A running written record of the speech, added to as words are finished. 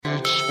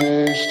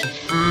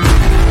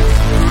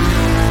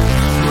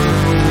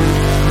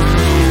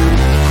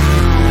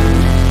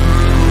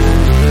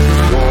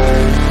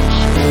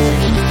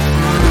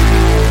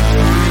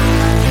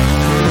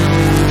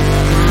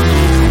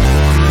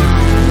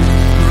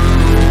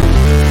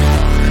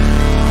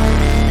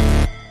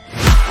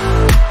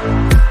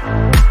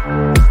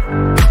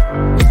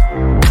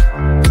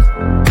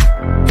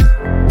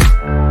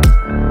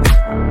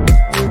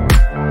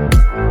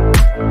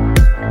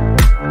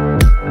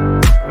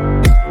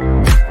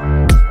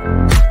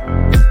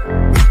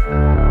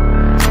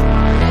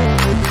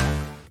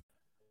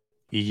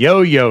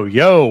Yo, yo,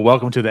 yo.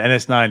 Welcome to the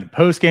NS9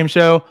 postgame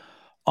show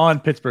on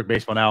Pittsburgh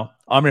Baseball Now.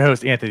 I'm your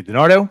host, Anthony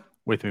DiNardo.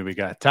 With me, we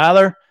got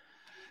Tyler.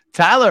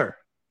 Tyler,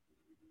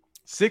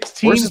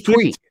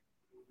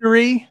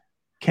 16-3.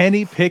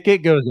 Kenny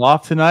Pickett goes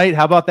off tonight.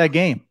 How about that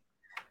game?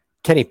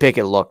 Kenny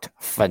Pickett looked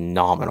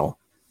phenomenal.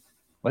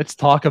 Let's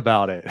talk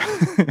about it.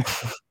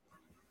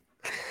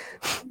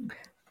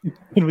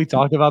 Can we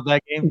talk about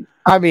that game?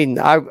 I mean,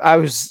 I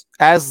was,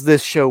 as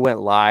this show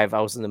went live,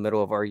 I was in the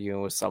middle of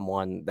arguing with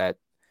someone that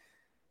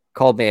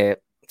called me a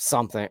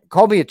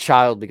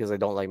child because I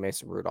don't like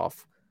Mason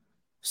Rudolph.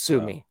 Sue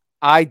me.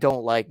 I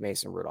don't like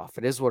Mason Rudolph.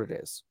 It is what it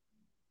is.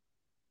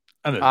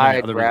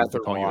 I'd rather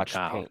watch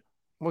paint.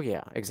 Well,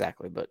 yeah,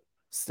 exactly. But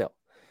still,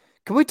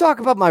 can we talk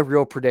about my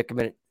real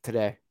predicament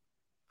today?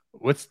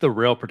 What's the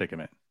real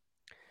predicament?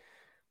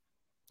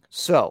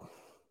 So,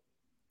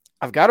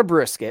 I've got a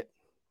brisket.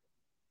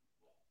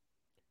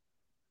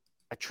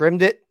 I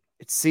trimmed it.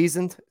 It's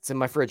seasoned. It's in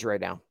my fridge right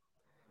now.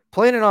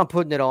 Planning on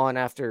putting it on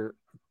after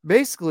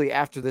this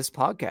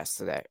podcast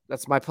today.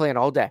 That's my plan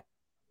all day.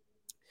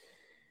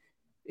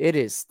 It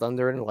is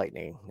thunder and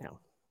lightning now.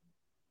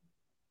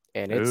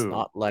 And it's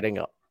not letting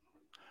up.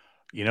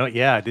 You know,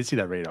 yeah, I did see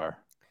that radar.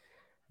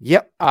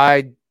 Yep.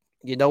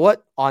 You know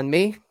what? On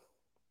me,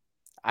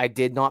 I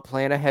did not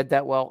plan ahead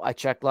that well. I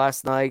checked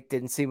last night.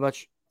 Didn't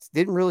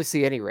really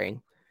see any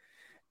rain.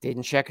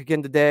 Didn't check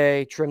again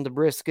today. Trimmed the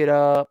brisket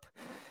up.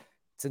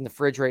 It's in the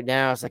fridge right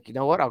now. It's like, you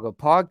know what? I'll go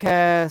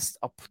podcast.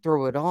 I'll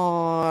throw it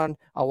on.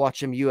 I'll watch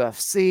some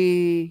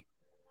UFC.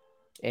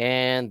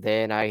 And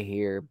then I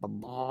hear,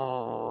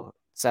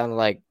 sounded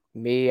like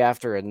me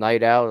after a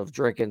night out of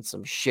drinking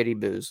some shitty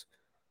booze.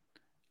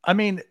 I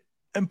mean,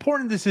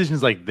 important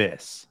decisions like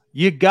this,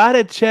 you got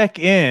to check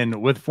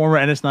in with former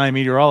NS9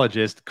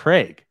 meteorologist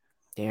Craig.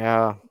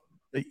 Yeah.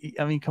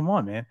 I mean, come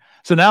on, man.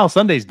 So now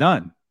Sunday's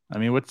done. I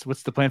mean,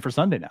 what's the plan for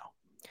Sunday now?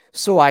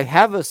 So I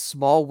have a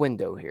small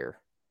window here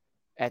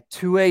at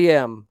 2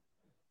 a.m.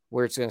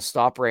 where it's going to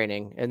stop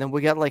raining. And then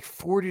we got like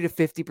 40 to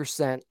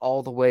 50%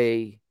 all the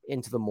way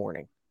into the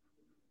morning.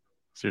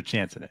 So you're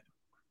chancing it.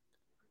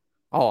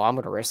 Oh, I'm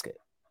going to risk it.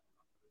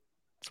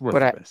 It's worth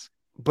the risk.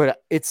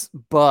 But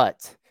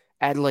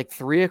at like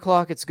 3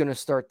 o'clock, it's going to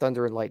start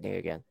thunder and lightning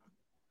again.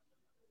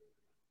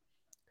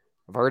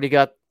 I've already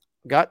got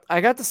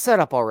the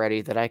setup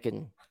already that I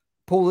can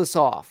pull this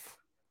off.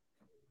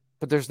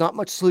 But there's not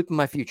much sleep in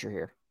my future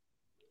here.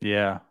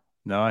 Yeah.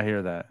 No, I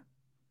hear that.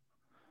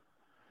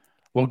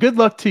 Well, good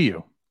luck to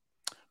you.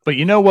 But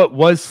you know what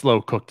was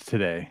slow cooked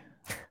today?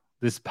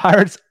 This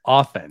Pirates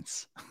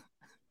offense.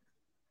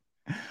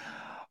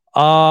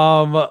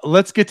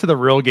 Let's get to the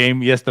real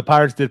game. Yes, the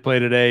Pirates did play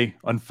today.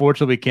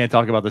 Unfortunately, we can't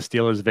talk about the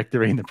Steelers'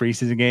 victory in the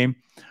preseason game.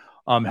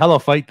 Hell of a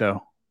fight,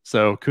 though.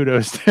 So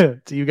kudos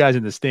to you guys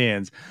in the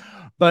stands.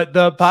 But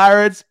the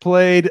Pirates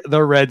played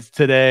the Reds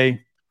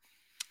today.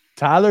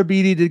 Tyler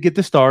Beede did get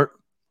the start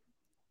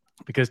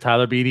because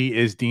Tyler Beede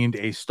is deemed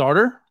a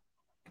starter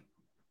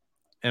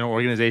in an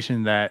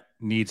organization that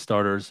needs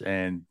starters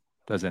and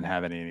doesn't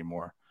have any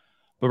anymore.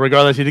 But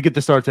regardless, he did get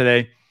the start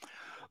today.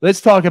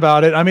 Let's talk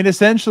about it. I mean,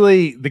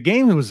 essentially, the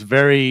game was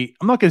I'm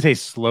not going to say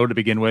slow to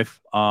begin with.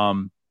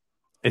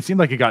 It seemed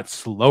like it got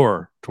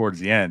slower towards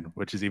the end,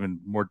 which is even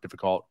more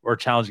difficult or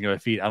challenging of a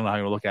feat. I don't know how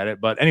you're going to look at it.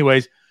 But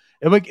anyways,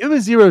 it was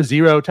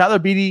 0-0. Tyler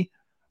Beede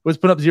was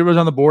putting up zeros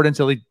on the board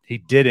until he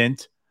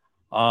didn't.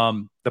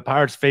 The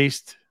Pirates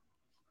faced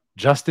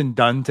Justin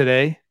Dunn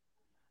today,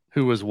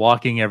 who was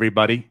walking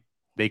everybody.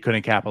 They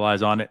couldn't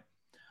capitalize on it.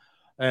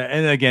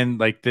 And again,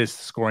 like this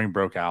scoring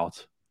broke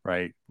out,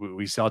 right?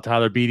 We saw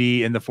Tyler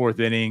Beede in the fourth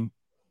inning.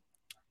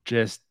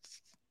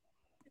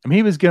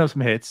 He was getting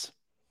some hits,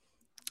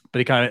 but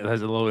he kind of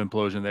has a little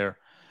implosion there.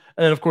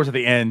 And then, of course, at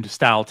the end,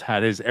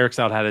 Eric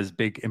Stout had his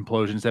big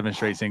implosion, 7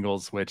 straight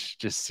singles, which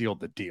just sealed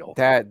the deal.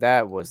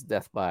 That was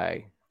death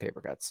by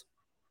paper cuts.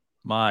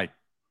 My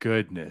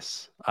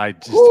goodness. I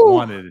just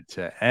wanted it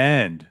to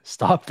end.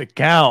 Stop the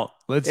count.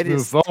 Let's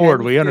move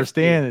forward. We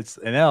understand it's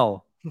an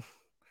L.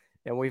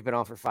 And we've been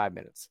on for 5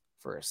 minutes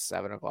for a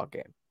 7 o'clock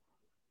game.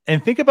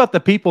 And think about the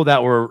people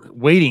that were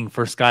waiting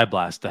for Sky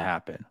Blast to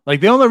happen.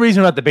 Like the only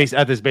reason we're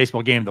at this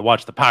baseball game to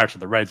watch the Pirates or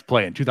the Reds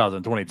play in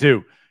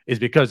 2022 is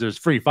because there's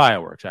free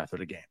fireworks after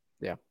the game.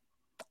 Yeah.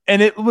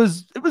 And it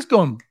was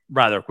going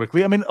rather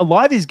quickly. I mean, a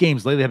lot of these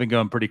games lately have been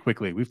going pretty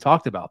quickly. We've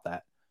talked about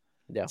that.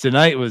 Yeah.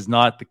 Tonight was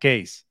not the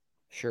case.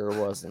 Sure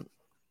wasn't.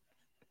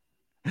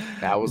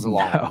 That was a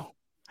long one.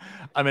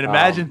 I mean,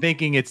 imagine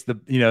thinking it's the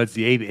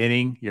eighth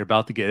inning. You're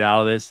about to get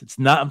out of this. It's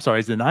not. I'm sorry.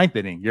 It's the ninth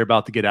inning. You're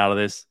about to get out of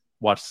this.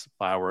 Watch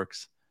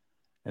fireworks,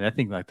 and that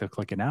thing took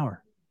like an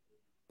hour.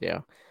 Yeah.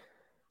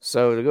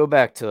 So to go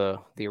back to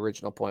the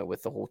original point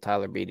with the whole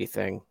Tyler Beede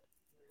thing,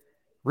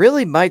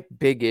 really my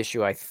big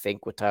issue, I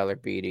think, with Tyler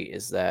Beede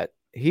is that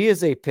he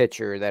is a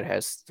pitcher that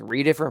has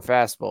 3 different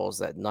fastballs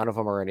that none of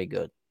them are any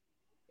good.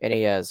 And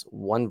he has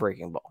 1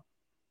 breaking ball.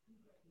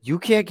 You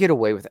can't get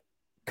away with it.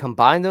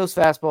 Combine those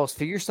fastballs,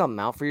 figure something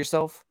out for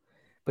yourself,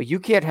 but you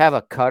can't have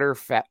a cutter,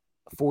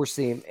 four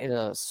seam, and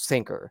a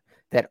sinker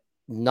that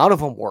none of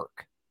them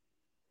work.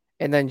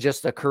 And then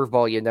just a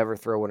curveball you never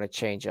throw in a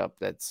changeup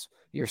that's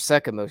your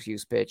second most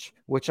used pitch,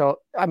 which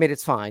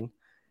it's fine.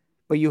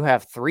 But you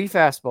have 3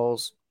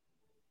 fastballs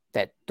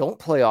that don't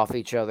play off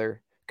each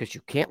other because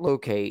you can't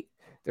locate.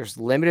 There's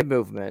limited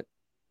movement.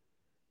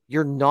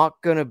 You're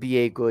not going to be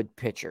a good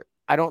pitcher.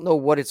 I don't know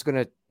what it's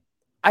going to.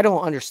 I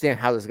don't understand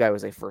how this guy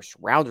was a first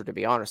rounder, to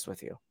be honest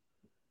with you.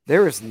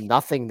 There is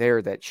nothing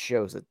there that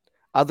shows it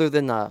other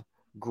than the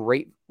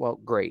great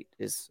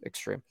is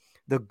extreme.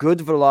 The good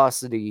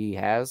velocity he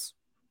has,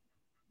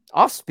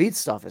 off-speed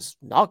stuff is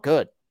not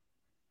good.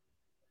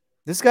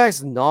 This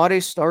guy's not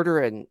a starter,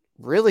 and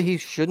really he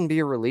shouldn't be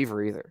a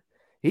reliever either.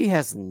 He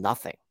has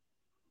nothing.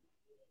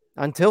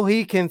 Until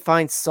he can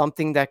find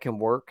something that can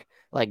work,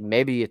 like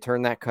maybe you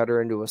turn that cutter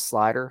into a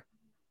slider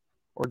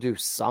or do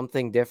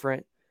something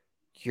different,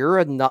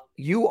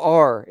 you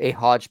are a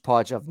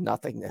hodgepodge of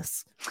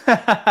nothingness.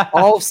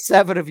 All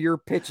 7 of your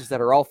pitches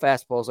that are all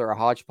fastballs are a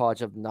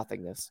hodgepodge of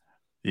nothingness.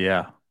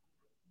 Yeah.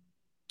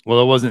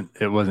 Well, it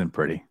wasn't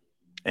pretty.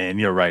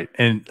 And you're right.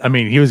 And I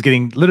mean, he was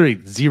getting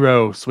literally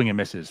 0 swing and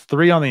misses,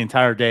 3 on the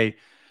entire day,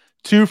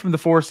 2 from the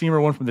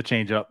 4-seamer, 1 from the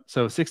changeup.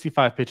 So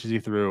 65 pitches he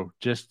threw,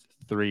 just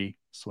 3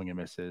 swing and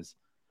misses.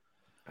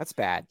 That's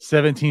bad.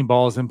 17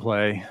 balls in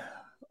play.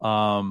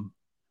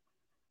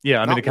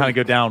 Yeah, to kind of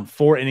go down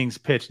 4 innings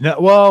pitched. No,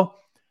 well,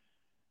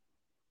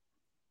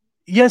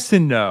 yes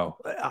and no.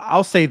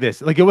 I'll say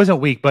this. Like, it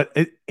wasn't weak, but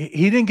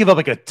he didn't give up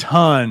like a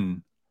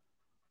ton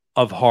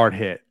of hard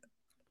hit.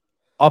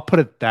 I'll put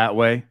it that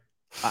way.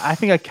 I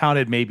think I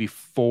counted maybe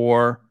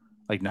 4,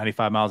 like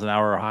 95 miles an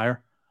hour or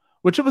higher,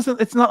 which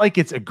it's not like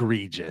it's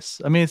egregious.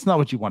 I mean, it's not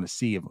what you want to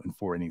see in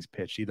 4 innings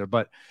pitched either,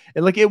 but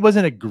it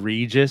wasn't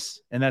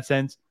egregious in that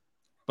sense.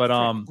 But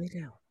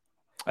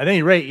at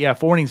any rate, yeah,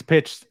 4 innings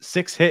pitched,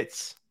 6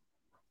 hits.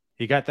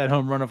 He got that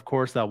home run, of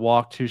course, that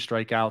walk, 2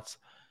 strikeouts.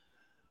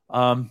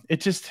 I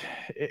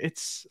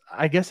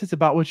guess it's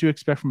about what you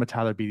expect from a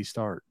Tyler Beede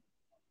start.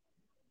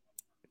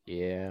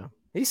 Yeah,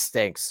 he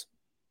stinks.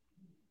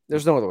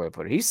 There's no other way to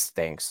put it. He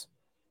stinks.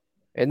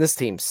 And this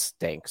team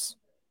stinks.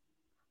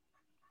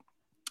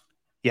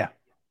 Yeah.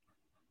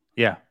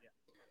 Yeah.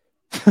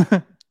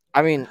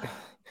 I mean,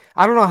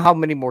 I don't know how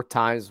many more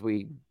times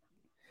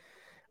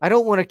I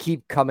don't want to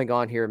keep coming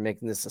on here and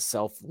making this a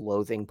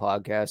self-loathing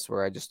podcast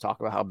where I just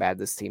talk about how bad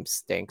this team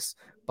stinks.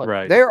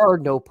 But There are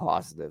no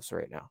positives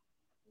right now.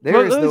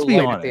 There is no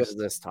light at the end of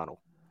this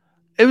tunnel.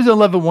 It was an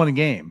 11-1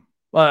 game.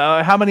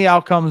 How many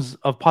outcomes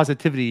of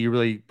positivity are you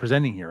really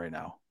presenting here right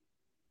now?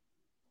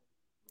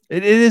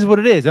 It is what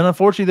it is. And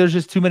unfortunately, there's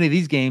just too many of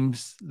these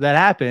games that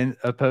happen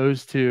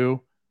opposed to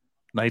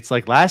nights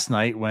like last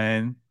night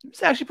when it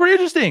was actually pretty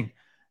interesting.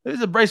 It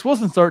was a Bryce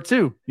Wilson start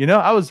too.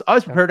 I was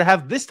prepared to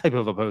have this type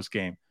of a post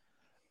game.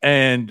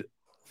 And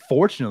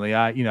fortunately,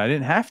 I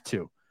didn't have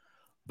to.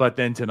 But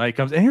then tonight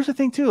comes, and here's the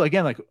thing too.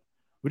 Again, like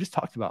we just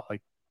talked about,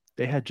 like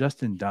they had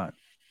Justin Dunn.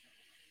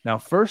 Now,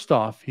 first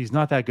off, he's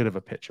not that good of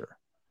a pitcher.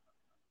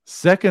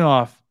 Second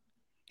off,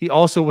 he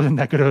also wasn't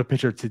that good of a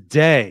pitcher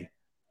today.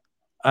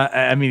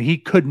 I mean, he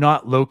could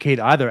not locate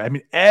either. I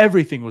mean,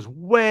 everything was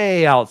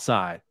way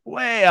outside.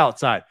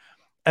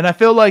 And I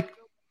feel like,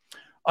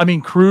 I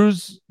mean,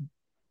 Cruz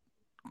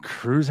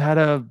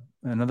had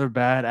another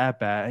bad at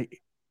bat.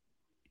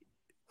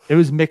 It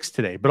was mixed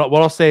today, but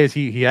what I'll say is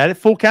he had it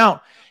full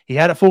count. He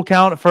had it full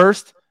count at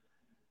first.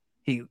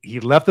 He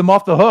left him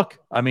off the hook.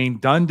 I mean,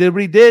 Dunn did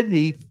what he did.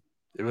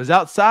 It was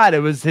outside. It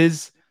was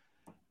his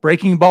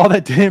breaking ball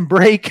that didn't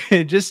break.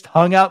 It just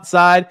hung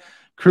outside.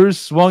 Cruz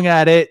swung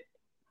at it.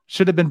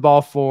 Should have been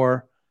ball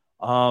 4.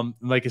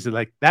 Like I said,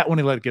 like that one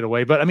he let it get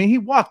away. But I mean, he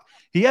walked.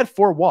 He had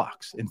 4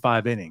 walks in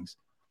 5 innings,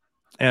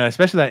 and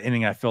especially that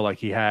inning, I feel like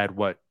he had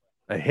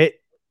a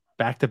hit,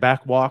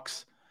 back-to-back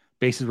walks,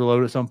 bases were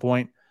loaded at some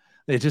point.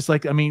 It's just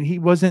like, I mean, he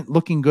wasn't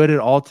looking good at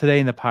all today,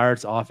 and the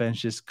Pirates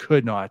offense just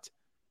could not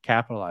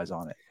capitalize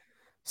on it.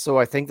 So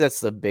I think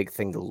that's the big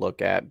thing to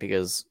look at,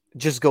 because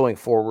just going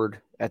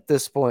forward at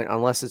this point,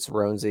 unless it's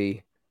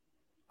Roansy,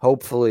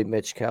 hopefully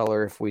Mitch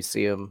Keller, if we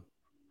see him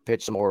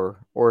pitch some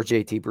more, or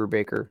JT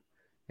Brubaker,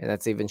 and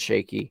that's even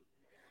shaky,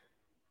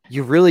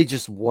 you really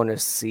just want to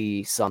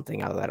see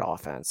something out of that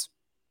offense.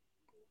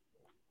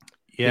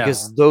 Yeah.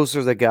 Because those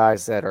are the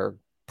guys that are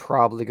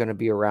probably going to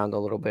be around a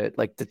little bit.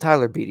 Like the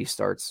Tyler Beede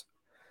starts.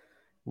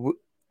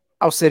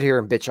 I'll sit here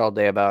and bitch all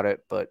day about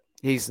it, but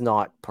he's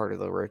not part of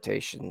the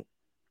rotation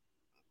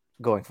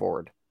going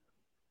forward.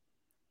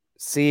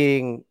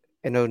 Seeing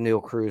an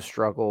Oneil Cruz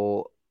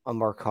struggle, a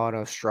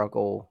Marcano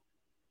struggle,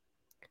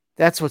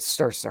 that's what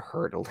starts to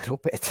hurt a little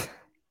bit.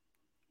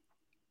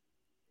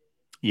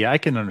 Yeah, I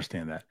can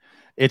understand that.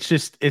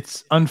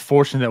 It's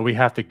unfortunate that we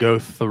have to go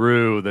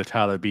through the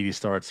Tyler Beede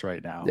starts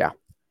right now. Yeah.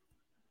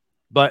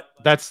 But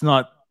that's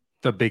not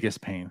the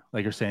biggest pain,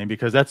 like you're saying,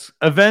 because that's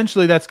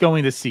eventually that's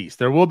going to cease.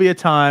 There will be a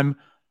time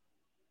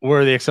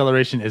where the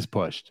acceleration is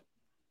pushed.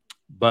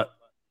 But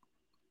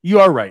you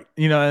are right.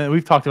 And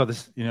we've talked about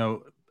this,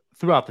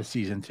 throughout the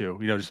season too,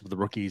 just with the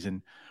rookies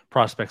and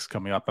prospects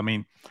coming up. I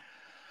mean,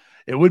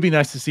 it would be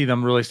nice to see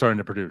them really starting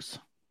to produce.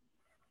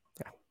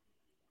 Yeah.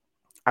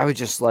 I would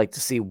just like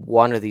to see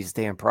one of these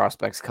damn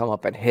prospects come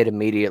up and hit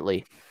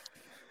immediately.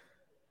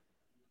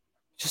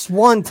 Just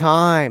one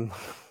time.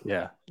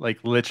 Yeah. Like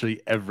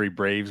literally every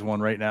Braves one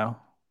right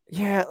now.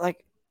 Yeah.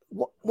 Like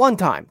one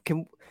time.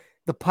 Can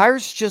the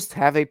Pirates just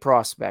have a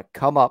prospect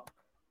come up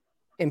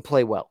and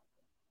play well?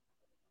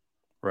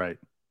 Right.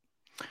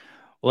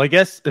 Well, I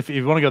guess if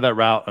you want to go that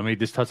route, I mean,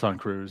 just touch on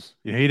Cruz.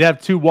 He'd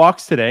have 2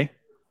 walks today.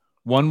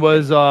 One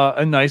was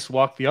a nice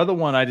walk. The other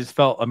one, I just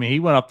felt, I mean, he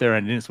went up there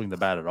and didn't swing the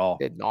bat at all.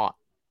 Did not.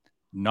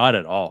 Not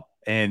at all.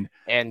 And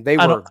they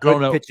were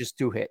good pitches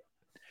to hit.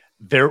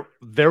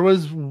 There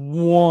was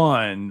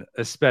one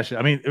especially.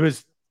 I mean, it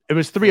was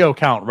 3-0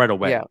 count right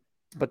away. Yeah,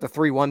 but the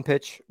 3-1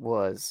 pitch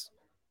was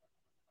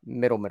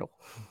middle.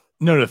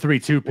 No, the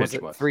 3-2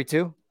 pitch was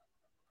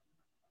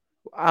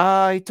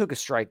 3-2. He took a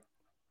strike.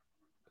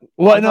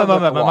 Well, no,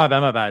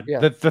 my bad. Yeah.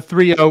 The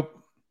 3-0.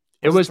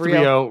 It was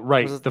 3-0,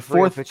 right? The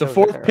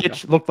fourth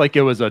pitch looked like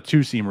it was a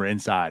 2-seamer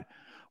inside,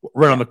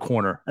 right on the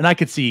corner, and I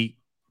could see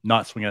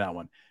not swinging that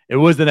one. It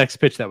was the next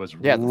pitch that was the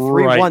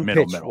 3-1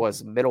 pitch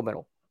was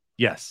middle.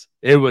 Yes,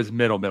 it was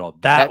middle.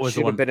 That was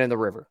should have been in the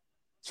river.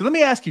 So let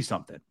me ask you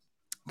something,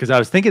 because I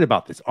was thinking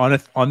about this on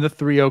the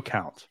 3-0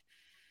 count.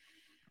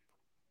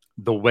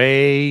 The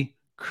way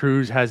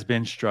Cruz has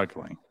been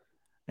struggling,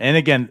 and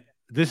again,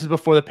 this is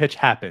before the pitch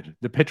happened.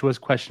 The pitch was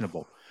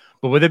questionable,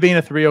 but with it being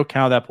a 3-0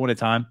 count at that point in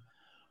time,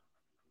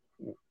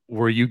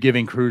 were you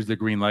giving Cruz the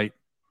green light?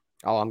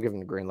 Oh, I'm giving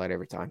the green light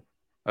every time.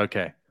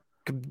 Okay.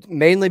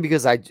 Mainly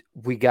because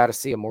we got to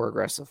see him more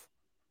aggressive.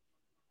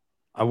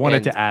 I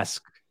wanted to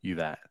ask you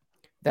that.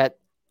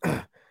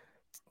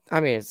 I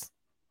mean,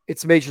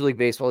 it's Major League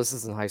Baseball. This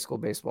isn't high school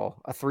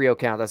baseball. A 3-0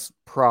 count, that's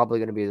probably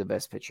going to be the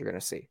best pitch you're going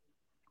to see.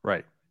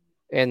 Right.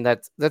 And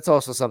that's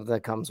also something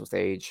that comes with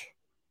age.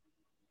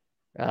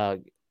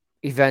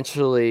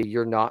 Eventually,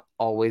 you're not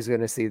always going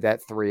to see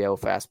that 3-0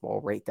 fastball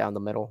right down the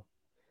middle.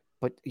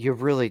 But you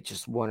really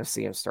just want to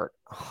see him start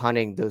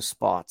hunting those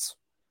spots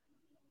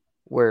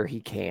where he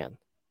can.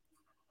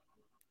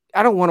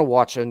 I don't want to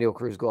watch Oneil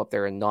Cruz go up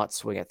there and not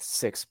swing at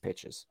 6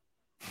 pitches.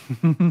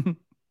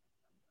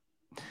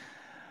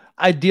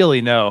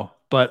 Ideally, no,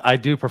 but I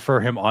do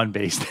prefer him on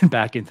base than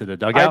back into the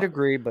dugout. I'd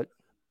agree, but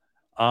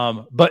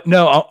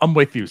no, I'm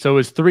with you. So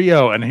it's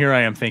 3-0, and here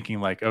I am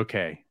thinking like,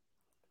 okay,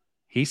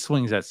 he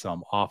swings at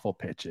some awful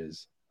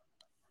pitches.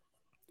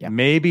 Yeah.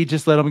 Maybe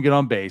just let him get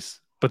on base.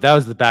 But that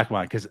was the back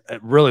line, because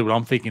really what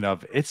I'm thinking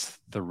of, it's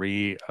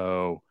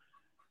 3-0.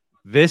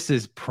 This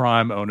is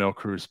prime Oneil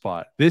Cruz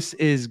spot. This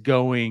is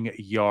going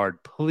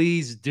yard.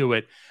 Please do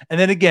it. And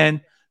then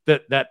again,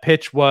 that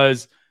pitch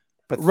was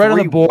right on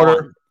the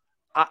border.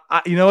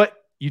 You know what?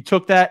 You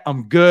took that.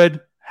 I'm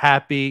good,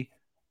 happy.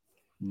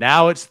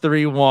 Now it's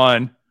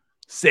 3-1.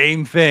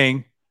 Same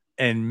thing.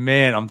 And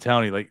man, I'm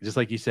telling you, just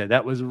like you said,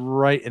 that was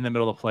right in the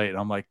middle of the plate. And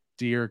I'm like,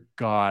 dear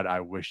God, I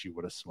wish you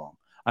would have swung.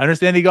 I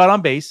understand he got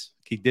on base.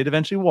 He did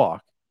eventually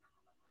walk.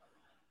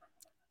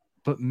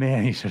 But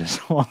man, he should have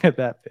swung at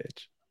that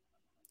pitch.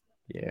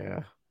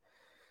 Yeah.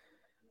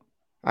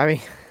 I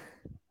mean,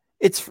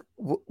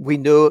 we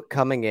knew it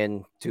coming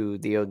into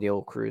the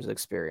Oneil Cruz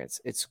experience.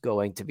 It's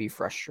going to be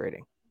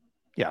frustrating.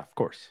 Yeah, of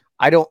course.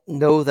 I don't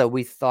know that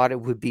we thought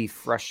it would be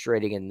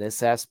frustrating in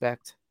this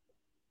aspect,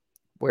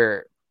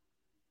 where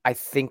I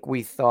think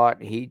we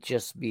thought he'd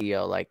just be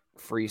a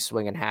free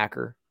swinging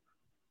hacker.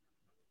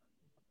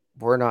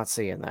 We're not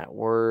seeing that.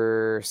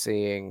 We're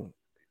seeing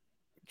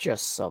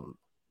just some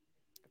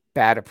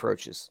bad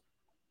approaches.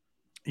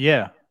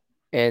 Yeah.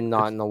 And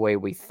not in the way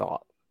we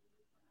thought.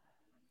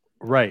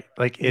 Right.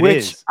 Like it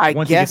is.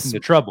 Once he gets into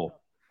trouble,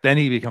 then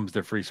he becomes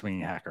the free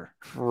swinging hacker.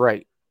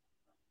 Right.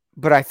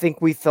 But I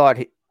think we thought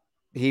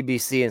he'd be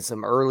seeing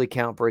some early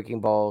count breaking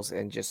balls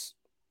and just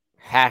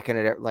hacking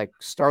it like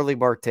Starling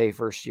Marte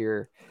first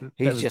year.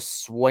 He's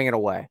just swinging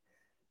away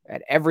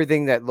at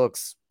everything that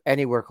looks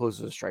anywhere close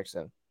to a strike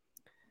zone.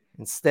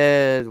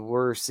 Instead,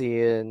 we're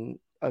seeing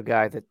a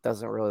guy that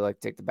doesn't really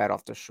like to take the bat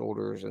off the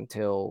shoulders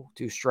until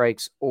 2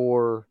 strikes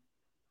or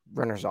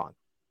runners on.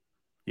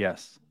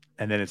 Yes.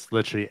 And then it's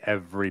literally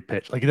every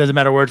pitch. Like, it doesn't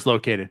matter where it's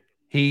located.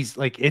 He's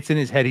like, it's in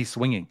his head. He's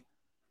swinging.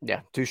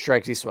 Yeah. 2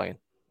 strikes. He's swinging.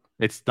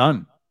 It's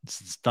done.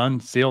 It's done,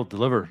 sealed,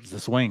 deliver. It's the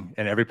swing.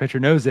 And every pitcher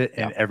knows it.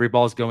 And every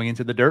ball is going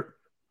into the dirt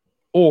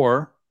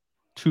or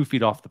 2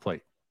 feet off the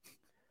plate.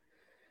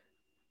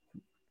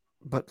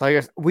 But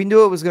we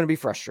knew it was going to be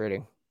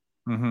frustrating.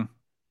 Mm-hmm.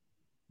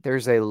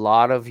 There's a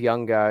lot of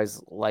young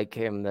guys like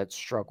him that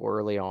struggle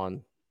early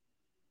on.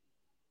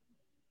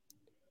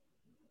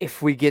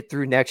 if we get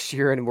through next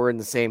year and we're in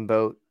the same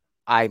boat,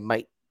 I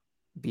might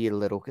be a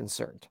little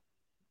concerned.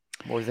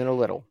 More than a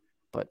little,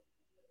 but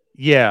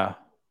yeah.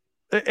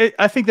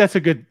 I think that's a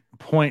good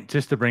point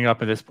just to bring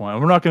up at this point.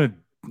 We're not going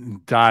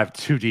to dive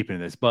too deep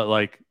into this, but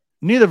like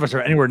neither of us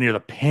are anywhere near the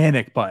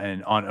panic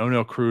button on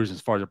Oneil Cruz as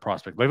far as a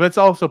prospect. Like, let's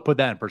also put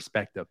that in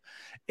perspective.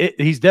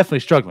 He's definitely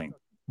struggling.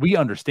 We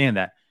understand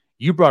that.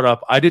 You brought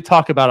up, I did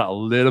talk about it a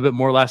little bit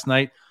more last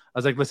night. I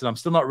was like, listen, I'm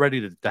still not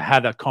ready to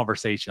have that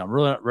conversation. I'm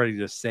really not ready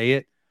to say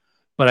it,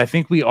 but I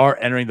think we are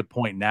entering the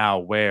point now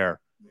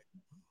where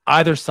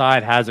either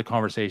side has a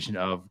conversation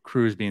of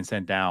Cruz being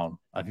sent down.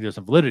 I think there's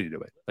some validity to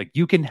it. Like,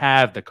 you can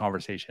have the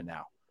conversation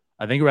now.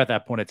 I think we're at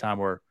that point in time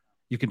where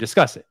you can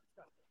discuss it,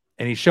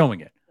 and he's showing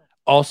it.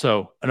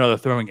 Also, another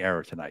throwing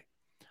error tonight.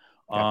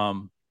 yeah.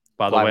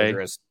 By the way,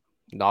 is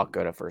not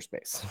good at first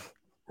base.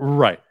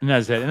 Right. And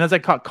that's it. And as I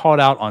called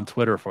out on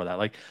Twitter for that,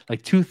 like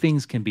two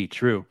things can be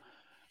true.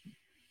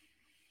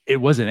 It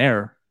was an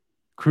error.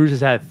 Cruz has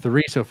had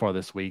 3 so far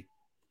this week,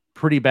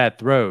 pretty bad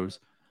throws,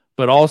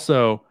 but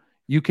also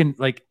you can,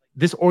 like,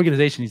 this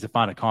organization needs to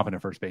find a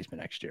competent first baseman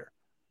next year.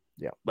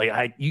 Yeah.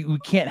 Like, you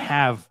can't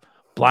have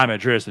Bly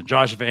Madris and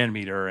Josh Van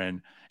Meter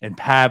and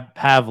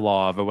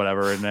Pavlov or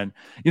whatever. And then,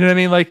 you know what I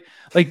mean?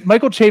 Like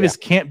Michael Chavis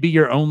can't be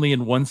your only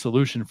and one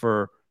solution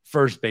for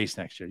first base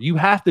next year. You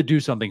have to do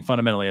something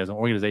fundamentally as an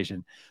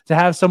organization to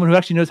have someone who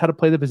actually knows how to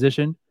play the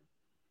position.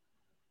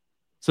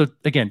 So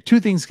again, 2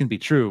 things can be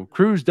true.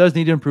 Cruz does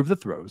need to improve the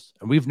throws,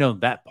 and we've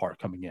known that part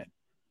coming in.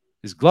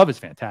 His glove is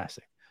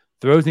fantastic.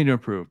 Throws need to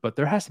improve, but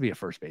there has to be a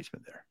first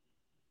baseman there.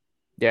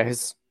 Yeah,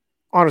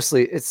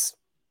 honestly, it's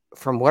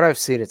from what I've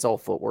seen, it's all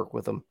footwork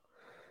with him.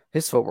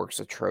 His footwork's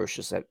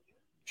atrocious at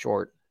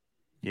short.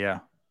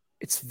 Yeah.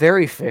 It's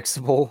very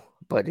fixable,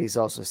 but he's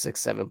also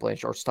 6'7" playing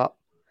shortstop.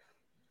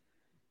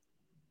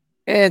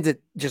 And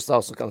it just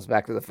also comes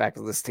back to the fact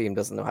that this team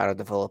doesn't know how to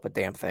develop a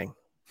damn thing.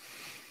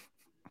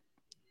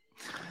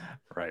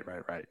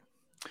 Right.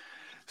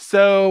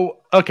 So,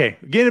 okay,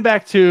 getting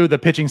back to the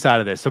pitching side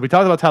of this. So we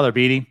talked about Tyler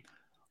Beede.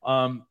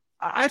 I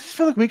just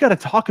feel like we got to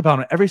talk about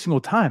it every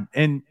single time.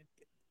 And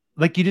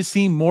like, you just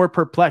seem more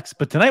perplexed.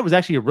 But tonight was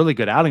actually a really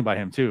good outing by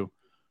him too.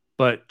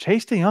 But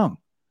Chase DeYoung,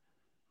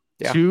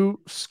 2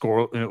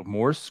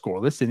 more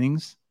scoreless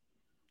innings,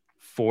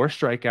 4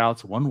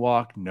 strikeouts, 1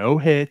 walk, no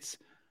hits.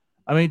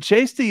 I mean,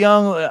 Chase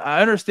DeYoung,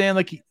 I understand,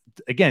 like,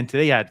 again,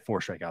 today he had 4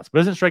 strikeouts, but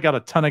doesn't strike out a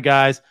ton of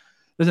guys,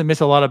 doesn't miss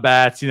a lot of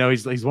bats. You know,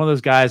 he's one of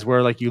those guys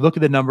where, like, you look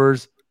at the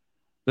numbers,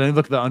 then you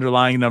look at the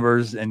underlying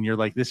numbers, and you're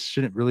like, this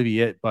shouldn't really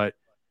be it. But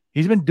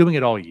he's been doing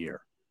it all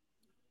year.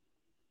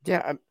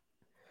 Yeah,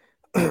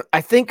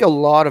 I think a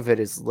lot of it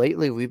is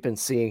lately we've been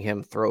seeing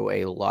him throw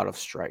a lot of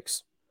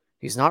strikes.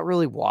 He's not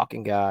really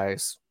walking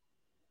guys.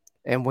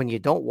 And when you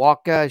don't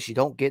walk guys, you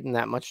don't get in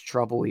that much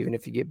trouble, even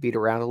if you get beat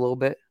around a little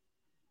bit.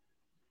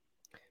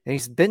 And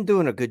he's been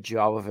doing a good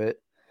job of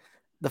it.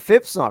 The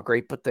FIP's not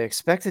great, but the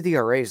expected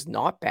ERA is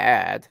not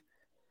bad.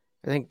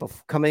 I think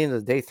coming into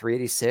the day,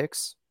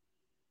 386.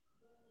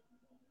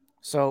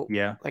 So,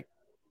 yeah, like,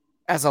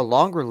 as a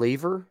long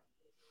reliever,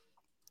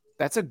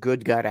 that's a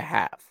good guy to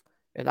have.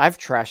 And I've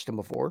trashed him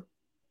before.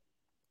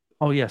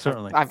 Oh, yeah,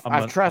 certainly. I've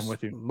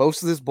trashed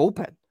most of this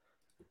bullpen.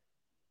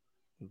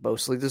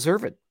 Mostly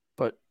deserved.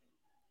 But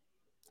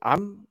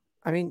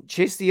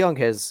Chase DeYoung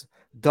has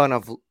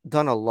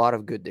done a lot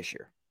of good this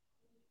year.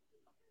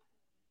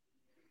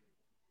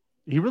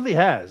 He really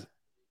has.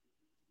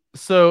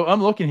 So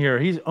I'm looking here.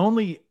 He's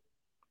only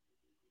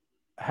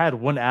had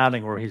 1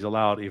 outing where he's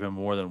allowed even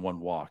more than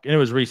 1 walk. And it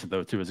was recent,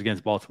 though, too. It was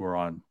against Baltimore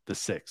on the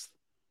 6th.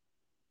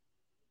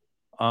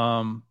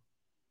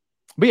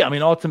 But yeah, I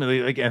mean, ultimately,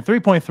 again,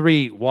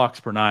 3.3 walks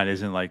per 9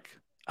 isn't like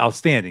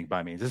outstanding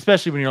by means,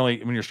 especially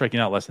when you're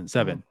striking out less than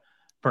 7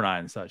 per 9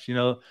 and such. You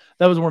know,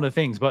 that was one of the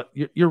things. But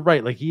you're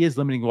right. Like, he is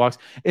limiting walks.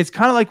 It's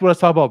kind of like what I was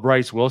talking about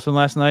Bryce Wilson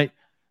last night.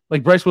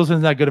 Like, Bryce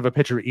Wilson's not good of a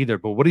pitcher either,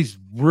 but what he's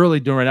really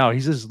doing right now,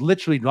 he's just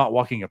literally not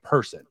walking a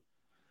person.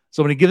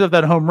 So when he gives up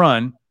that home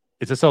run,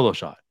 it's a solo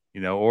shot, you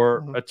know,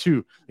 or a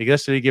 2. Like,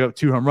 yesterday he gave up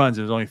 2 home runs,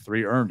 and there's only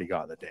 3 earned he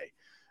got in the day.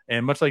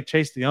 And much like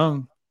Chase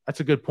DeYoung, that's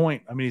a good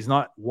point. I mean, he's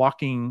not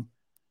walking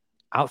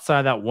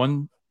outside that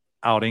 1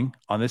 outing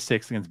on this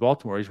 6th against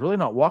Baltimore. He's really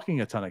not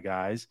walking a ton of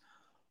guys,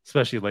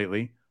 especially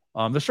lately.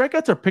 The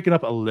strikeouts are picking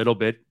up a little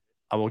bit.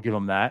 I will give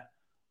him that.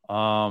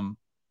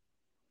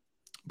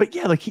 But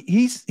yeah, like,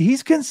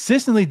 he's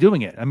consistently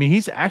doing it. I mean,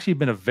 he's actually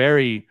been a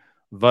very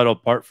vital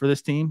part for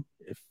this team,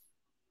 if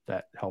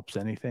that helps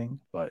anything.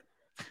 But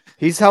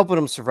he's helping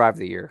them survive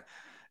the year.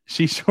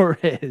 She sure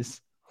is.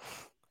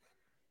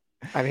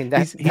 I mean,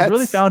 he's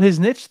really found his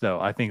niche, though.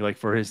 I think, like,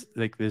 for his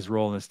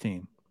role in this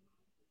team.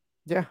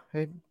 Yeah,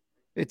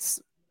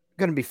 it's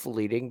going to be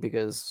fleeting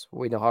because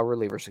we know how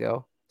relievers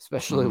go,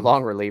 especially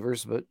long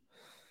relievers. But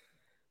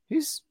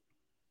he's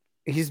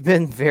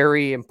been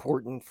very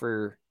important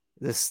for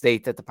the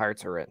state that the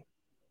Pirates are in.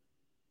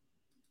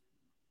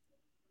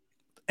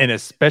 And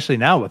especially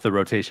now with the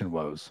rotation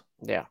woes.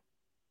 Yeah.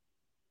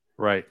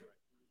 Right.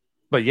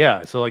 But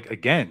yeah, so, like,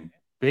 again,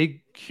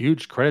 big,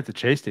 huge credit to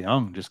Chase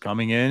DeYoung just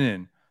coming in.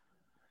 And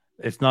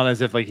It's not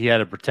as if like he had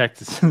to protect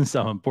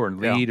some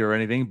important lead or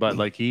anything, but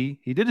like he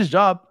did his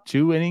job.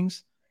 2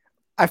 innings.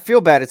 I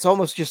feel bad. It's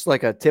almost just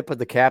like a tip of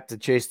the cap to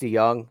Chase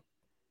DeYoung.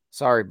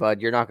 Sorry,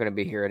 bud, you're not going to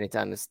be here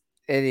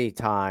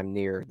anytime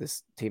near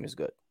this team is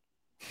good.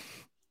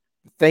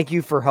 Thank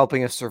you for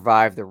helping us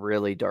survive the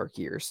really dark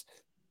years.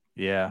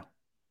 Yeah,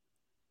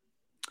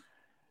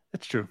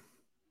 that's true.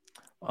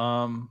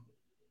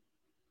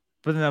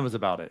 But then that was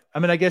about it. I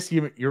mean, I guess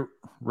your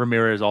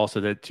Ramirez also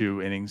did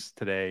 2 innings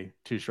today,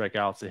 2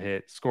 strikeouts, a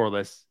hit,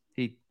 scoreless.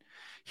 He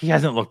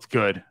hasn't looked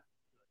good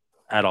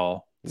at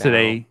all. No.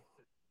 Today.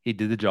 He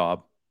did the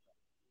job.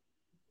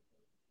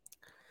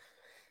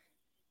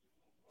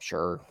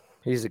 Sure.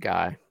 He's a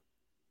guy.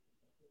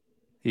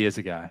 He is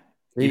a guy.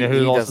 You know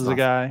who else is a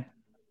guy?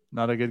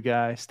 Not a good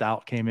guy.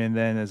 Stout came in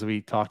then, as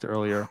we talked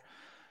earlier.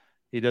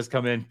 He does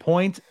come in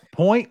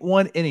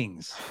 0.1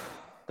 innings.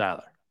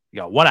 Tyler, you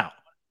got 1 out.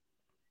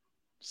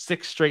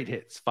 6 straight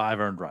hits, 5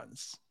 earned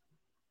runs.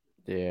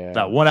 Yeah.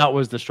 That 1 out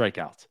was the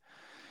strikeout.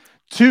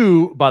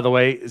 2, by the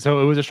way,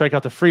 so it was a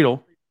strikeout to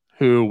Friedel,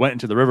 who went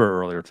into the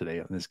river earlier today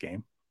in this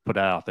game. Put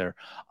that out there.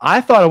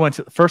 I thought I went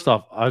to, first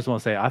off, I just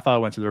want to say, I thought I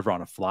went to the river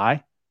on a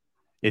fly.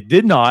 It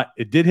did not.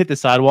 It did hit the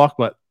sidewalk,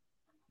 but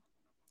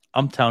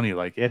I'm telling you,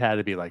 like, it had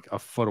to be like a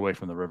foot away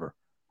from the river.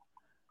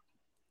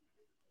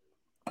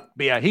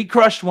 But yeah, he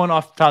crushed one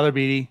off Tyler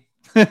Beede.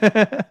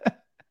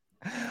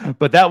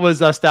 But that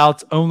was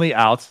Stout's only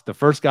out, the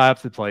first guy up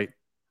to the plate.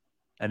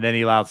 And then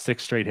he allowed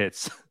 6 straight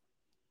hits.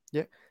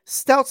 Yeah.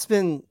 Stout's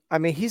been, I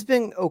mean, he's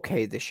been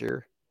okay this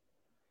year.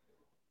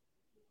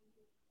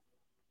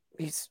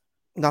 He's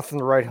nothing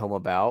to write home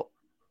about.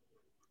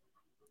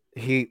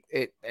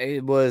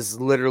 It was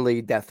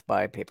literally death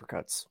by paper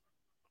cuts.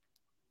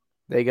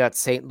 They got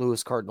St.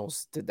 Louis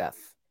Cardinals to death.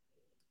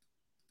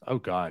 Oh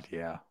God,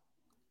 yeah.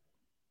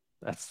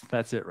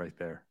 That's it right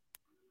there.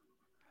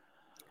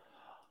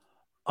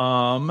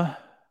 And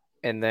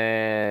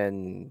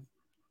then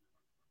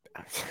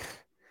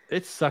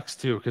it sucks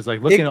too, because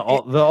like looking at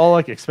all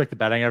like expected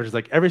batting averages,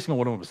 like every single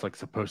one of them was like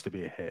supposed to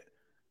be a hit.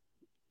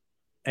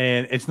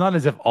 And it's not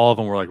as if all of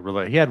them were like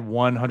really. He had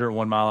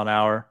 101 mile an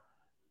hour.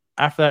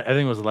 After that,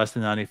 everything was less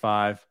than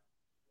 95.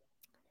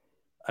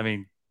 I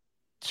mean,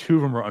 2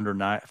 of them were under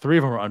 9. 3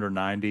 of them were under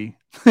 90.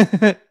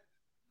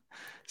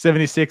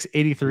 76,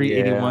 83,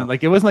 81.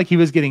 Like it wasn't like he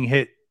was getting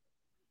hit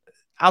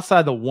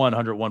outside the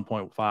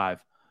 101.5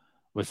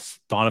 with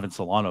Donovan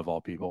Solano of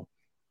all people.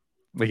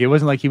 Like it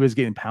wasn't like he was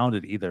getting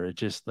pounded either. It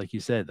just, like you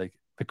said, like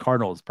the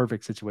Cardinals,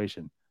 perfect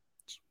situation.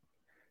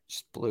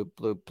 Just bloop,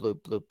 bloop,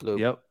 bloop, bloop, bloop.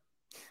 Yep.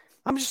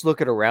 I'm just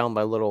looking around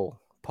my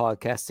little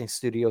podcasting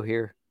studio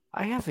here.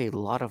 I have a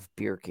lot of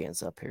beer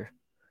cans up here.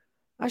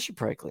 I should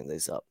probably clean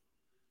these up.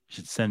 You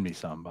should send me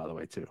some, by the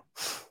way, too.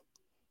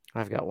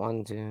 I've got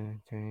 1,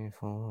 2, 3,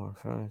 4,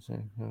 5, 6,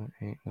 7,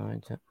 8,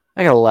 9, 10.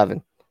 I got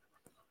 11.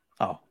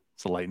 Oh,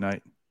 it's a late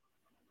night.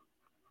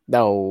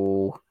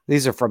 No,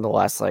 these are from the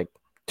last like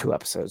 2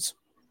 episodes.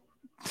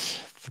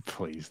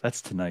 Please,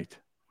 that's tonight.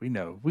 We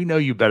know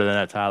you better than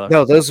that, Tyler.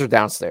 No, those are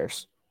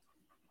downstairs.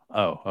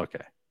 Oh,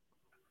 okay.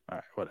 All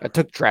right, whatever. I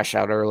took trash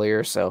out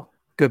earlier, so a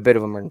good bit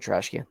of them are in the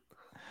trash can.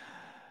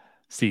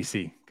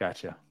 CC,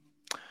 gotcha.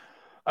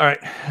 All right,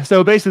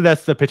 so basically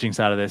that's the pitching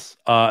side of this.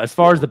 As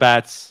far as the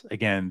bats,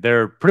 again,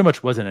 there pretty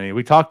much wasn't any.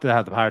 We talked about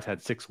how the Pirates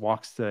had 6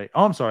 walks today.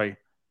 Oh, I'm sorry.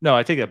 No,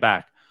 I take that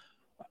back.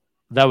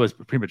 That was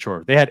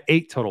premature. They had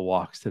 8 total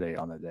walks today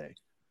on the day.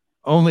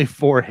 Only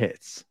 4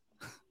 hits.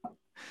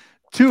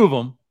 2 of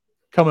them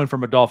coming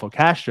from Rodolfo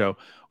Castro,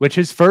 which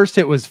his first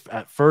hit was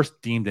at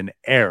first deemed an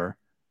error.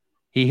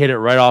 He hit it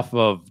right off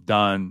of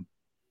Dunn.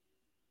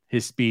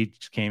 His speed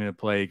came into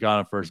play, got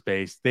on first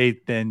base. They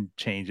then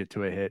changed it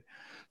to a hit.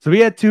 So we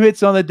had 2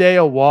 hits on the day,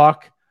 a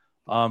walk.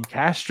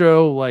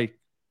 Castro, like,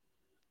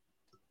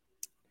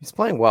 he's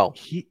playing well.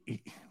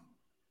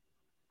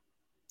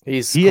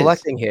 He's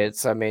collecting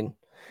hits. I mean,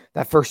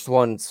 that first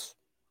one's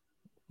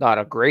not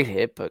a great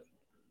hit, but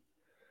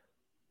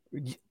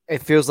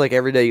it feels like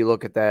every day you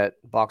look at that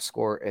box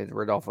score and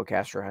Rodolfo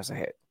Castro has a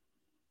hit.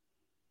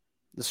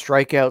 The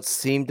strikeouts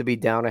seem to be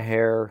down a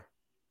hair.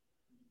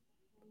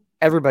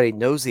 Everybody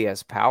knows he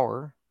has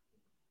power.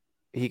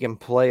 He can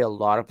play a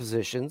lot of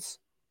positions.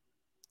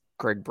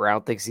 Greg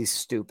Brown thinks he's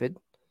stupid.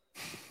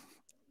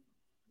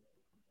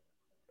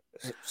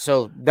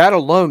 So that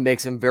alone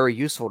makes him very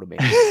useful to me.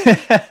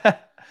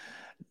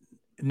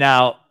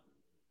 Now,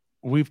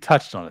 we've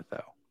touched on it,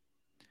 though.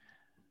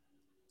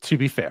 To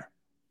be fair,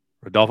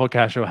 Rodolfo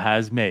Castro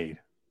has made,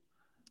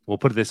 we'll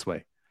put it this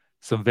way,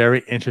 some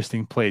very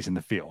interesting plays in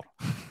the field,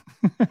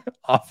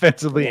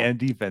 offensively and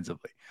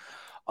defensively.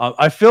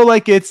 I feel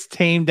like it's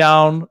tamed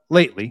down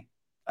lately.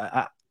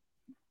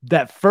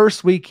 That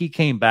first week he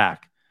came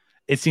back,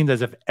 it seemed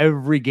as if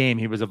every game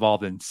he was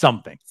involved in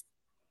something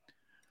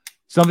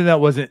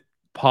that wasn't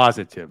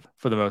positive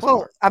for the most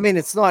part. I mean,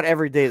 it's not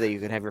every day that you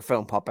can have your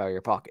phone pop out of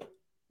your pocket.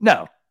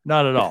 No,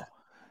 not at all.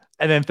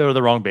 And then throw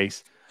the wrong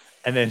base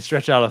and then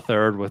stretch out a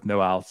third with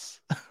no outs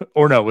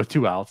or no, with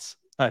 2 outs.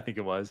 I think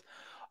it was.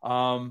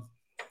 And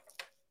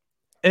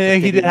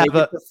he did have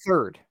the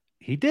third.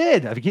 He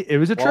did. I think it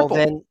was a Well, triple.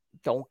 then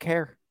don't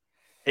care.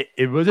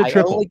 It was a I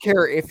triple. only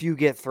care if you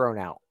get thrown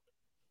out.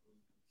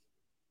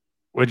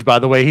 Which, by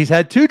the way, he's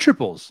had 2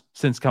 triples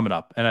since coming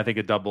up, and I think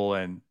a double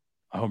and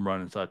a home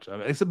run and such.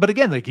 But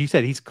again, like you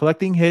said, he's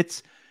collecting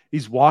hits.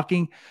 He's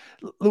walking.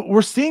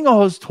 We're seeing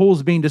all his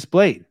tools being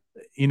displayed.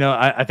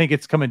 I think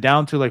it's coming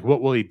down to like,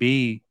 what will he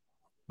be?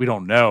 We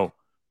don't know,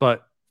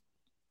 but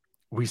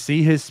we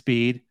see his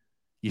speed.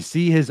 You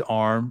see his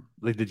arm.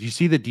 Like, did you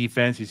see the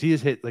defense? You see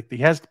his hit. Like, he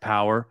has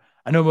power.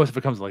 I know most of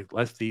it comes like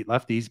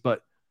lefties,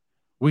 but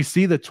we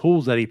see the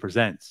tools that he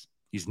presents.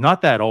 He's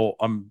not that old.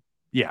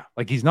 Yeah,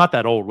 like he's not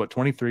that old. What,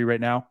 23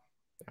 right now?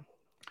 I'm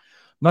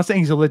not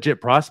saying he's a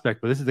legit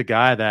prospect, but this is the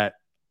guy that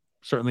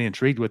certainly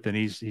intrigued with, and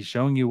he's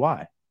showing you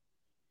why.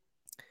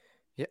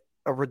 Yeah,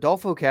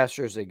 Rodolfo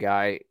Castro is a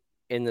guy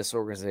in this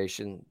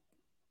organization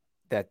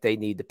that they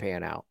need to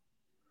pan out.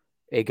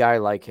 A guy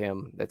like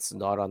him that's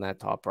not on that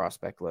top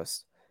prospect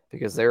list,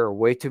 because there are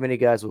way too many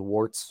guys with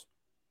warts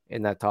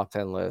in that top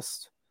 10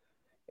 list,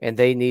 and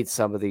they need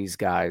some of these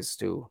guys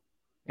too.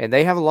 And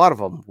they have a lot of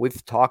them.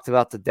 We've talked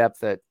about the depth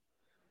that,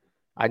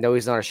 I know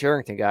he's not a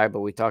Sherrington guy, but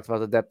we talked about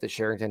the depth that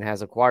Sherrington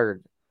has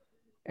acquired.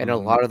 And a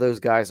lot of those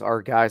guys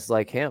are guys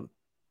like him.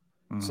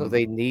 So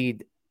they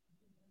need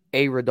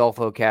a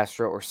Rodolfo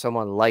Castro or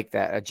someone like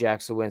that, a Jack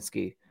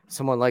Sawinski,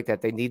 someone like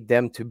that. They need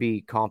them to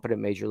be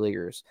competent major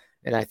leaguers.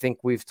 And I think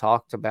we've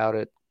talked about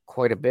it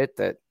quite a bit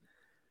that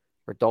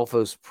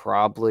Rodolfo's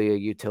probably a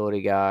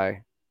utility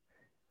guy.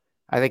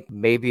 I think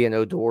maybe an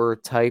Odor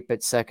type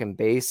at second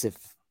base if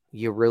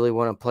you really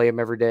want to play him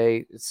every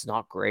day. It's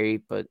not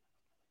great, but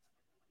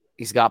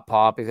he's got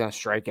pop. He's going to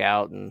strike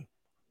out, and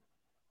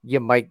you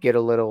might get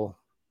a little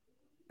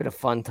bit of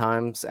fun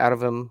times out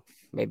of him.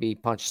 Maybe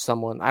punch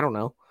someone. I don't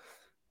know.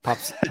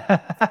 Pops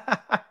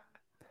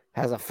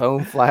has a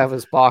phone fly out of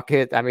his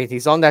pocket. I mean,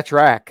 he's on that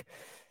track.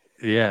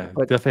 Yeah,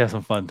 but definitely have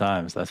some fun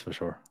times. That's for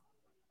sure.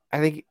 I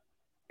think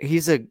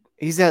he's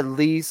at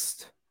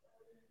least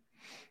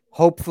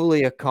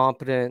hopefully a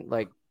competent,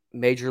 like,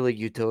 major league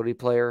utility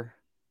player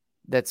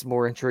that's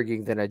more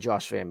intriguing than a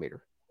Josh Van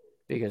Meter,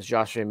 because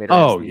Josh Van Meter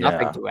has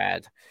nothing to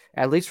add.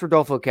 At least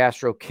Rodolfo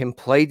Castro can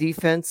play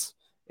defense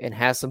and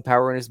has some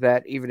power in his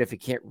bat, even if he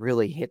can't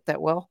really hit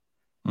that well.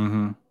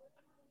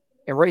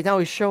 And right now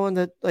he's showing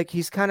that, like,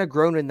 he's kind of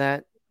grown in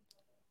that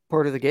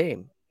part of the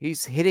game.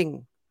 He's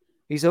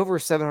over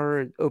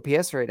 700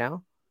 OPS right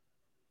now.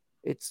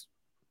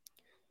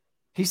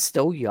 He's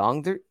still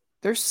young.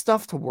 There's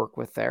stuff to work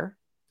with there.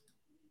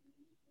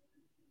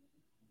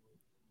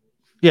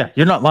 Yeah,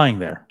 you're not lying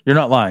there. You're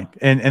not lying.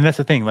 And that's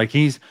the thing. Like,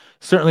 he's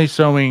certainly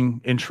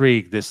showing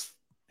intrigue this,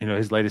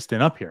 his latest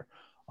stint up here.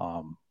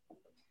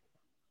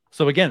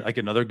 So again, like,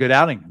 another good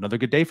outing, another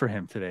good day for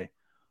him today.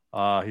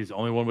 He's the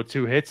only one with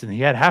 2 hits, and he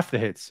had half the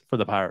hits for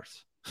the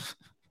Pirates.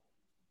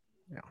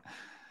 Yeah.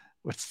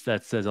 Which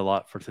that says a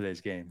lot for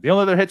today's game. The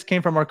only other hits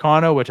came from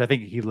Arcano, which I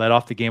think he led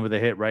off the game with a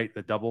hit, right?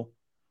 The double.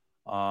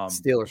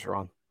 Steelers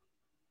wrong.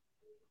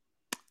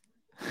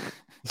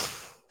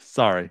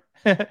 Sorry.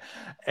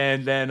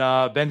 And then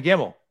Ben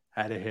Gamble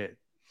had a hit.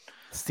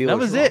 Steelers that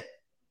was wrong. it.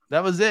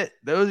 That was it.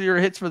 Those are your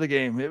hits for the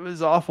game. It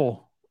was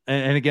awful.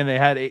 And again, they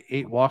had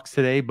eight walks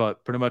today,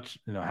 but pretty much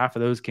half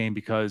of those came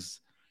because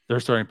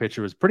their starting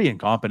pitcher was pretty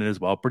incompetent as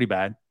well. Pretty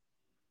bad.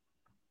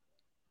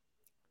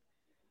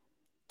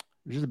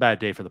 It was just a bad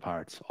day for the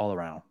Pirates all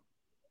around.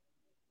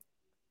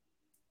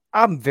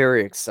 I'm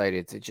very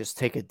excited to just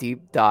take a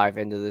deep dive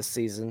into this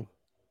season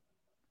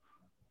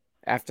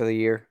after the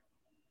year,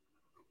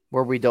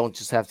 where we don't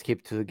just have to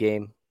keep to the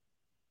game.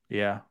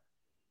 Yeah.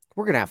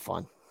 We're going to have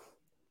fun.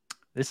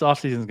 This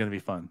offseason is going to be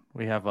fun.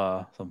 We have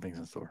some things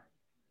in store.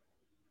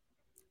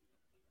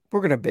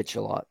 We're going to bitch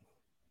a lot.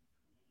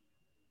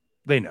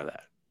 They know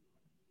that.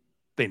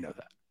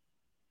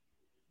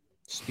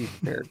 Just be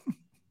prepared.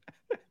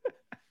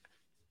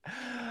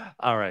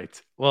 All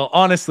right. Well,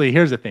 honestly,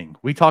 here's the thing.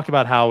 We talk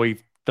about how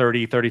we've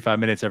 30, 35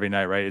 minutes every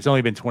night, right? It's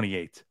only been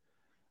 28.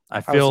 I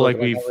feel like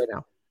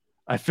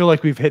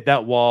we've hit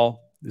that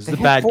wall. This is a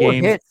bad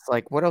game. Hits.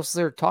 Like, what else is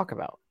there to talk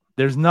about?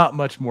 There's not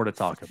much more to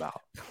talk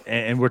about.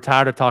 And we're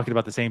tired of talking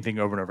about the same thing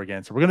over and over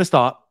again. So we're going to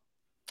stop.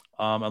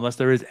 Unless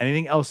there is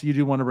anything else you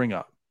do want to bring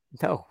up.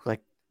 No,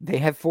 like, they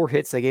had 4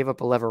 hits. They gave up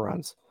 11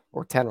 runs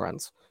or 10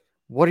 runs.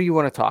 What do you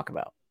want to talk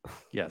about?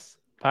 Yes.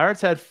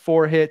 Pirates had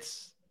 4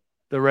 hits.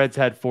 The Reds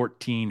had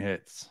 14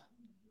 hits.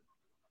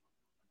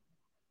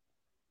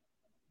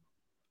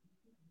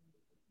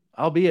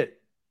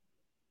 Albeit,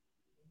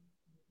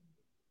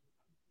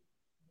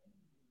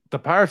 the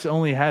Pirates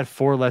only had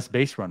 4 less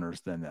base runners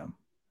than them.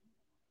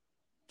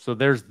 So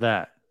there's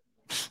that.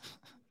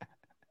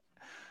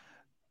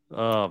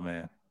 Oh,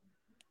 man.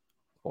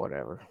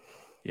 Whatever.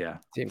 Yeah.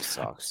 Team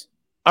sucks.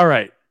 All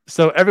right.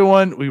 So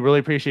everyone, we really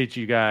appreciate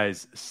you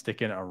guys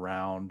sticking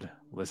around,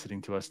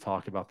 listening to us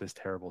talk about this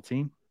terrible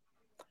team.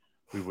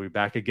 We will be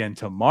back again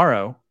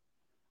tomorrow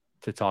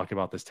to talk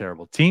about this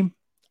terrible team.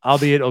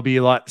 Albeit it'll be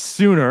a lot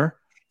sooner.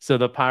 So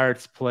the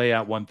Pirates play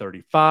at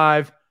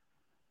 1:35.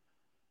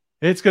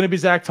 It's going to be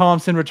Zach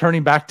Thompson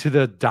returning back to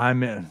the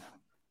diamond.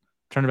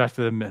 Turning back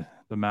to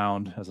the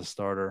mound as a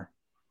starter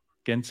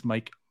against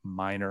Mike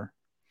Minor.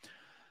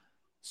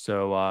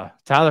 So,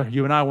 Tyler,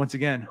 you and I once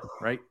again,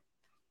 right?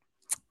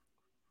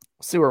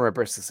 See where my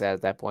brisket's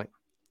at that point.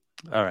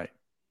 All right.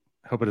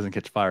 Hope it doesn't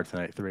catch fire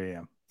tonight at 3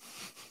 a.m.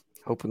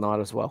 Hope not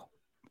as well.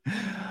 All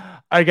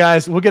right,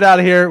 guys, we'll get out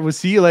of here. We'll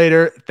see you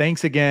later.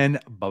 Thanks again.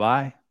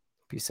 Bye-bye.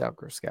 Peace out,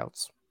 Girl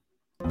Scouts.